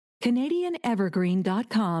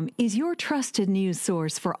CanadianEvergreen.com is your trusted news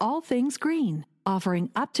source for all things green,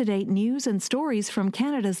 offering up-to-date news and stories from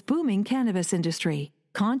Canada's booming cannabis industry.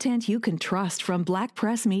 Content you can trust from Black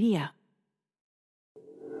Press Media.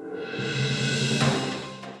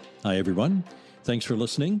 Hi, everyone. Thanks for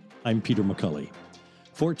listening. I'm Peter McCulley.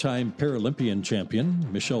 Four-time Paralympian champion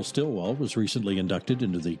Michelle Stilwell was recently inducted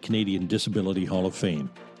into the Canadian Disability Hall of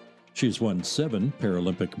Fame. She has won 7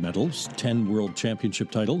 Paralympic medals, 10 World Championship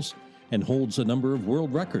titles, and holds a number of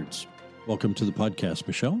world records. Welcome to the podcast,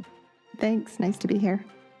 Michelle. Thanks. Nice to be here.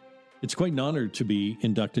 It's quite an honor to be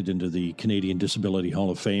inducted into the Canadian Disability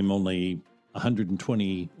Hall of Fame. Only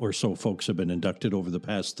 120 or so folks have been inducted over the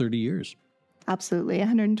past 30 years. Absolutely.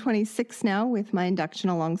 126 now, with my induction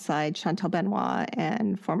alongside Chantal Benoit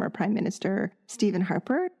and former Prime Minister Stephen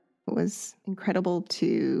Harper. It was incredible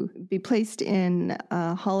to be placed in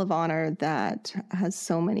a Hall of Honor that has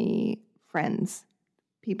so many friends,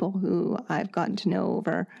 people who I've gotten to know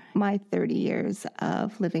over my 30 years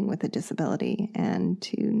of living with a disability, and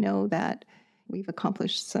to know that we've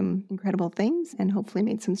accomplished some incredible things and hopefully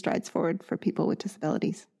made some strides forward for people with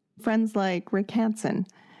disabilities. Friends like Rick Hansen,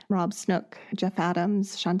 Rob Snook, Jeff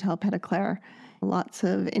Adams, Chantal Petitclerc, lots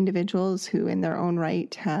of individuals who in their own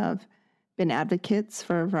right have been advocates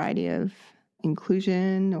for a variety of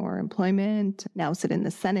inclusion or employment, now sit in the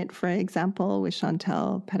Senate, for example, with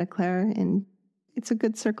Chantal Petitclerc, and it's a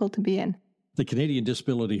good circle to be in. The Canadian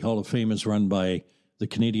Disability Hall of Fame is run by the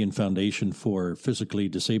Canadian Foundation for Physically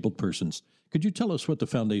Disabled Persons. Could you tell us what the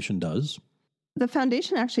foundation does? The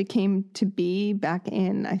foundation actually came to be back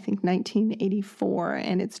in, I think, 1984,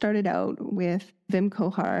 and it started out with Wim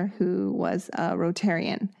Kohar, who was a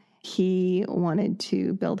Rotarian. He wanted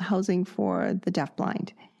to build housing for the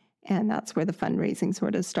deafblind, and that's where the fundraising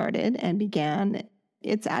sort of started and began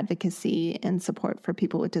its advocacy and support for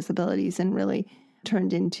people with disabilities, and really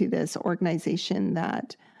turned into this organization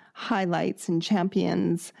that highlights and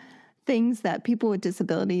champions things that people with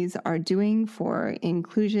disabilities are doing for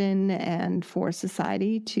inclusion and for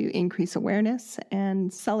society to increase awareness,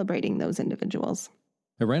 and celebrating those individuals.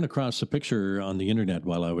 I ran across a picture on the internet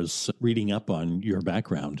while I was reading up on your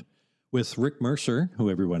background with Rick Mercer, who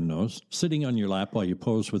everyone knows, sitting on your lap while you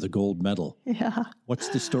pose with a gold medal. Yeah. What's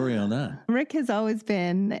the story on that? Rick has always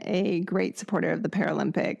been a great supporter of the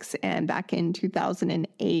Paralympics, and back in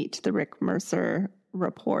 2008, the Rick Mercer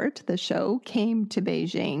Report, the show, came to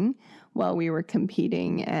Beijing while we were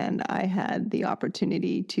competing, and I had the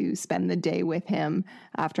opportunity to spend the day with him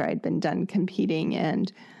after I'd been done competing,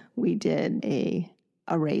 and we did a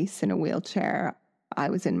race in a wheelchair. I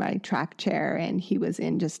was in my track chair, and he was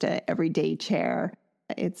in just a everyday chair.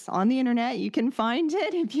 It's on the internet. You can find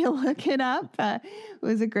it if you look it up. It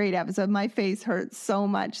was a great episode. My face hurt so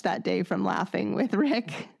much that day from laughing with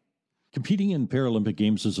Rick. Competing in Paralympic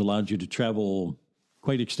Games has allowed you to travel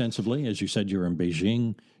quite extensively. As you said, you're in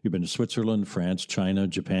Beijing. You've been to Switzerland, France, China,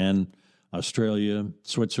 Japan, Australia,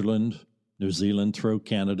 Switzerland, New Zealand, throughout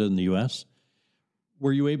Canada and the U.S.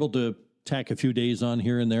 Were you able to tack a few days on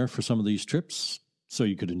here and there for some of these trips so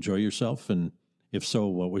you could enjoy yourself? And if so,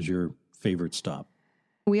 what was your favorite stop?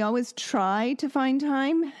 We always try to find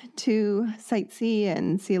time to sightsee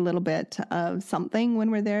and see a little bit of something when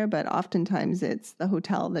we're there, but oftentimes it's the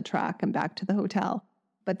hotel, the track, and back to the hotel.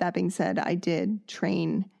 But that being said, I did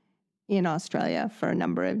train in Australia for a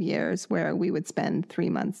number of years where we would spend 3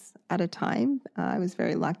 months at a time. I was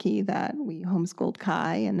very lucky that we homeschooled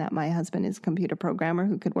Kai and that my husband is a computer programmer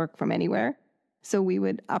who could work from anywhere. So we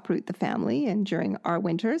would uproot the family, and during our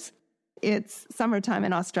winters, it's summertime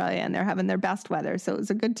in Australia and they're having their best weather. So it was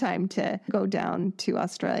a good time to go down to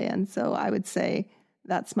Australia. And so I would say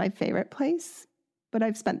that's my favorite place. But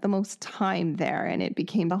I've spent the most time there, and it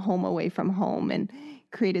became a home away from home, and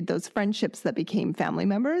created those friendships that became family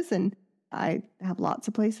members. And I have lots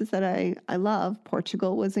of places that I love.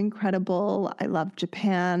 Portugal was incredible. I love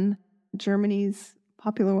Japan. Germany's a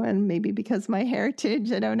popular one, maybe because of my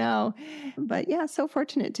heritage, I don't know. But yeah, so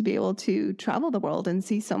fortunate to be able to travel the world and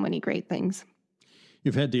see so many great things.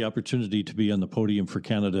 You've had the opportunity to be on the podium for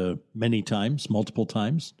Canada many times, multiple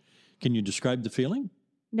times. Can you describe the feeling?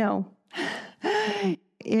 No.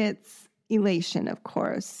 It's elation, of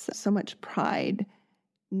course. So much pride,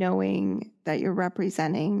 knowing that you're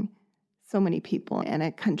representing so many people in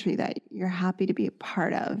a country that you're happy to be a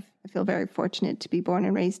part of. I feel very fortunate to be born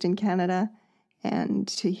and raised in Canada, and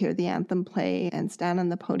to hear the anthem play and stand on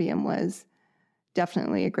the podium was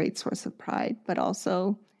definitely a great source of pride, but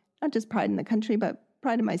also not just pride in the country, but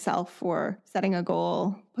pride in myself for setting a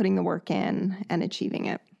goal, putting the work in, and achieving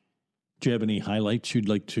it. Do you have any highlights you'd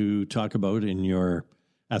like to talk about in your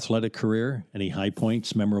athletic career? Any high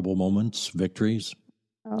points, memorable moments, victories?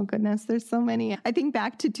 Oh, goodness. There's so many. I think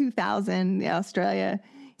back to 2000, the Australia,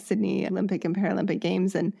 Sydney Olympic and Paralympic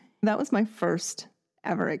Games. And that was my first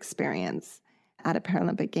ever experience at a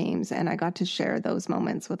Paralympic Games. And I got to share those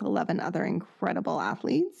moments with 11 other incredible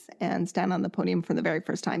athletes and stand on the podium for the very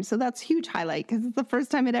first time. So that's a huge highlight because it's the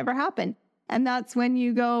first time it ever happened. And that's when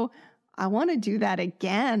you go, I want to do that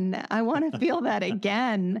again. I want to feel that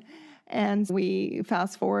again. And we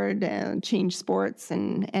fast forward and change sports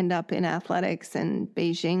and end up in athletics. And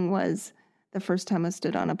Beijing was the first time I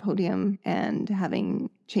stood on a podium and having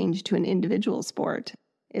changed to an individual sport.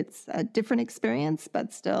 It's a different experience,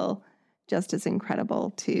 but still just as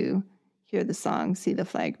incredible to hear the song, see the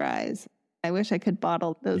flag rise. I wish I could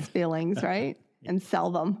bottle those feelings, right? And sell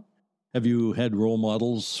them. Have you had role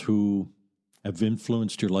models who have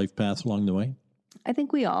influenced your life path along the way? I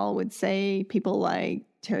think we all would say people like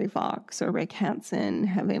Terry Fox or Rick Hansen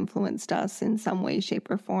have influenced us in some way, shape,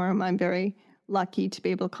 or form. I'm very lucky to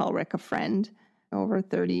be able to call Rick a friend. Over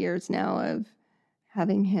 30 years now of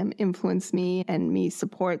having him influence me and me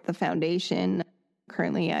support the foundation.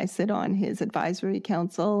 Currently, I sit on his advisory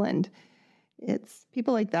council, and it's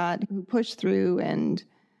people like that who push through and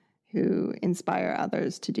who inspire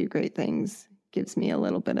others to do great things. Gives me a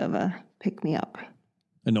little bit of a pick-me-up.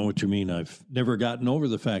 I know what you mean. I've never gotten over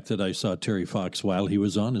the fact that I saw Terry Fox while he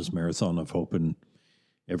was on his Marathon of Hope. And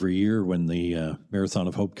every year when the Marathon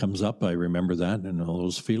of Hope comes up, I remember that and all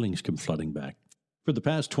those feelings come flooding back. For the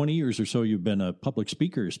past 20 years or so, you've been a public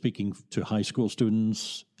speaker, speaking to high school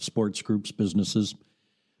students, sports groups, businesses.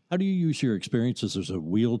 How do you use your experiences as a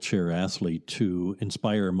wheelchair athlete to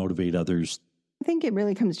inspire and motivate others? I think it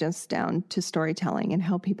really comes just down to storytelling and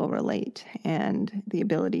how people relate and the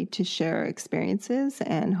ability to share experiences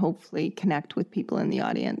and hopefully connect with people in the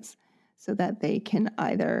audience so that they can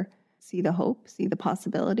either see the hope, see the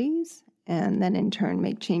possibilities, and then in turn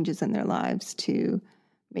make changes in their lives to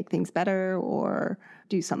make things better or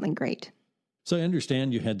do something great. So I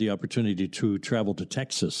understand you had the opportunity to travel to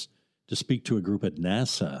Texas to speak to a group at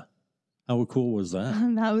NASA. How cool was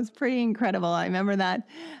that? That was pretty incredible. I remember that.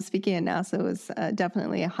 Speaking at NASA was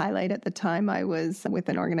definitely a highlight at the time. I was with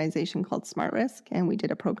an organization called Smart Risk, and we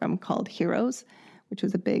did a program called Heroes, which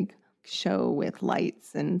was a big show with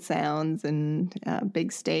lights and sounds and a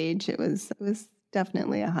big stage. It was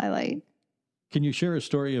definitely a highlight. Can you share a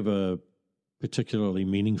story of a particularly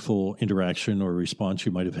meaningful interaction or response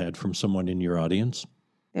you might have had from someone in your audience?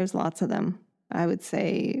 There's lots of them. I would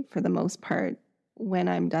say for the most part, when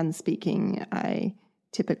I'm done speaking, I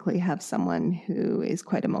typically have someone who is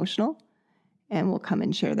quite emotional and will come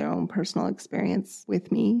and share their own personal experience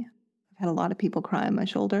with me. I've had a lot of people cry on my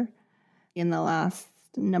shoulder. In the last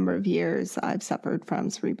number of years, I've suffered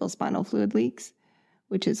from cerebral spinal fluid leaks,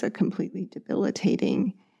 which is a completely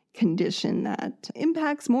debilitating condition that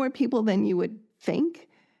impacts more people than you would think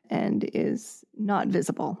and is not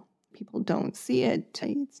visible. People don't see it.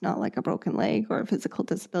 It's not like a broken leg or a physical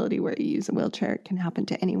disability where you use a wheelchair. It can happen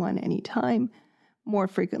to anyone, anytime. More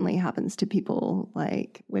frequently happens to people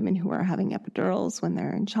like women who are having epidurals when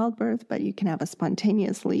they're in childbirth, but you can have a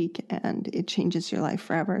spontaneous leak and it changes your life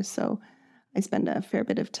forever. So I spend a fair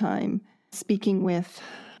bit of time speaking with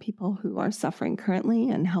people who are suffering currently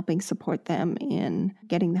and helping support them in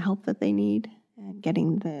getting the help that they need and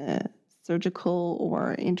getting the surgical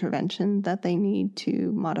or intervention that they need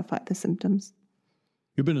to modify the symptoms.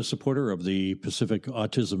 You've been a supporter of the Pacific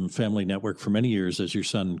Autism Family Network for many years as your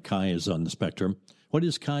son Kai is on the spectrum. What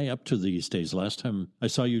is Kai up to these days? Last time I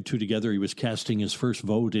saw you two together, he was casting his first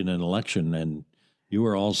vote in an election and you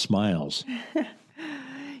were all smiles.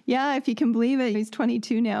 Yeah, if you can believe it, he's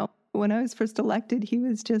 22 now. When I was first elected, he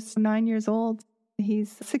was just 9 years old.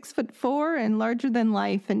 He's 6'4" and larger than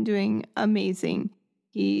life and doing amazing.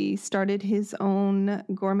 He started his own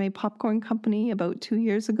gourmet popcorn company about 2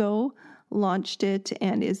 years ago, launched it,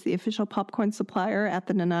 and is the official popcorn supplier at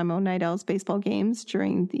the Nanaimo Night Owls baseball games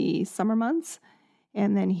during the summer months.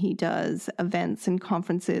 And then he does events and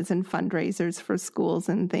conferences and fundraisers for schools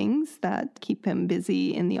and things that keep him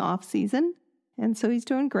busy in the off season. And so he's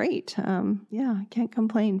doing great. I can't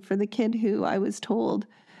complain. For the kid who I was told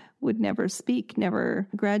would never speak, never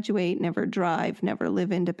graduate, never drive, never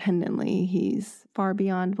live independently, he's far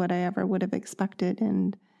beyond what I ever would have expected.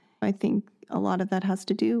 And I think a lot of that has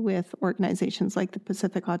to do with organizations like the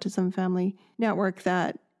Pacific Autism Family Network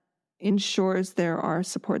that ensures there are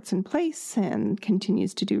supports in place and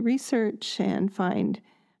continues to do research and find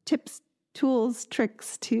tips, tools,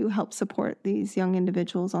 tricks to help support these young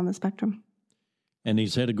individuals on the spectrum. And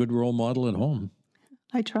he's had a good role model at home.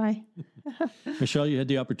 I try. Michelle, you had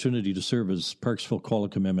the opportunity to serve as Parksville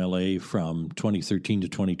Qualicum MLA from 2013 to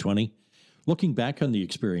 2020. Looking back on the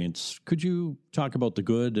experience, could you talk about the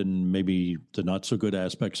good and maybe the not so good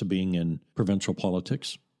aspects of being in provincial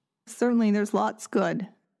politics? Certainly, there's lots good.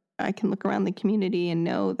 I can look around the community and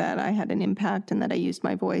know that I had an impact and that I used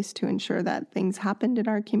my voice to ensure that things happened in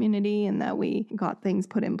our community and that we got things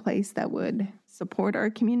put in place that would support our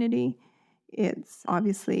community. It's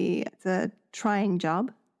a trying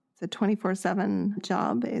job. It's a 24/7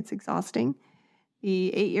 job. It's exhausting.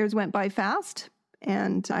 The 8 years went by fast,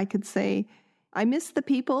 and I could say I miss the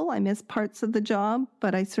people. I miss parts of the job,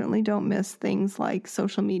 but I certainly don't miss things like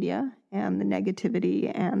social media and the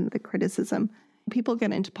negativity and the criticism. People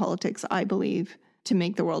get into politics, I believe, to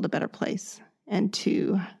make the world a better place and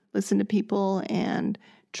to listen to people and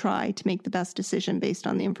try to make the best decision based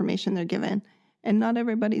on the information they're given. And not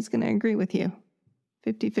everybody's going to agree with you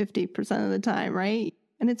 50% of the time, right?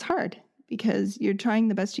 And it's hard because you're trying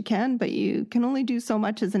the best you can, but you can only do so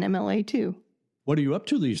much as an MLA too. What are you up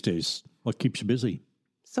to these days? What keeps you busy?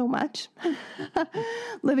 So much.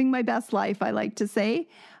 Living my best life, I like to say.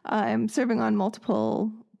 I'm serving on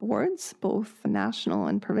multiple boards, both national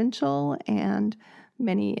and provincial, and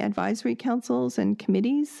many advisory councils and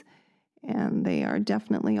committees. And they are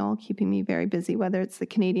definitely all keeping me very busy, whether it's the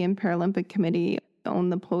Canadian Paralympic Committee, own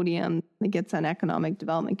the podium, the Gitson Economic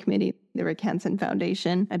Development Committee, the Rick Hansen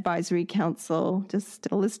Foundation, Advisory Council, just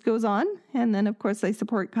the list goes on. And then, of course, I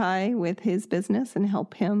support Kai with his business and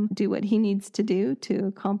help him do what he needs to do to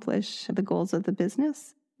accomplish the goals of the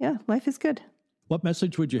business. Yeah, life is good. What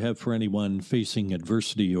message would you have for anyone facing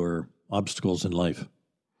adversity or obstacles in life?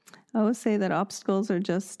 I always say that obstacles are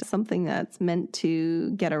just something that's meant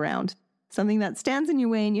to get around, something that stands in your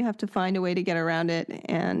way and you have to find a way to get around it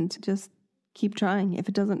and just keep trying. If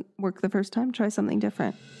it doesn't work the first time, try something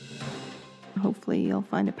different. Hopefully you'll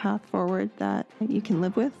find a path forward that you can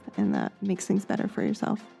live with and that makes things better for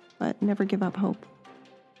yourself, but never give up hope.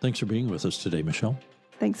 Thanks for being with us today, Michelle.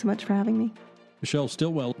 Thanks so much for having me. Michelle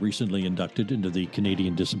Stilwell, recently inducted into the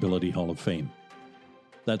Canadian Disability Hall of Fame.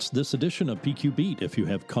 That's this edition of PQ Beat. If you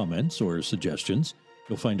have comments or suggestions,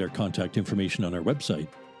 you'll find our contact information on our website,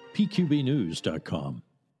 pqbnews.com.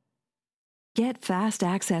 Get fast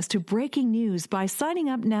access to breaking news by signing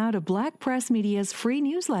up now to Black Press Media's free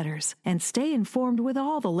newsletters and stay informed with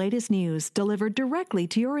all the latest news delivered directly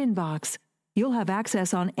to your inbox. You'll have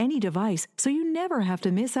access on any device, so you never have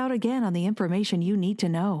to miss out again on the information you need to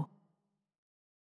know.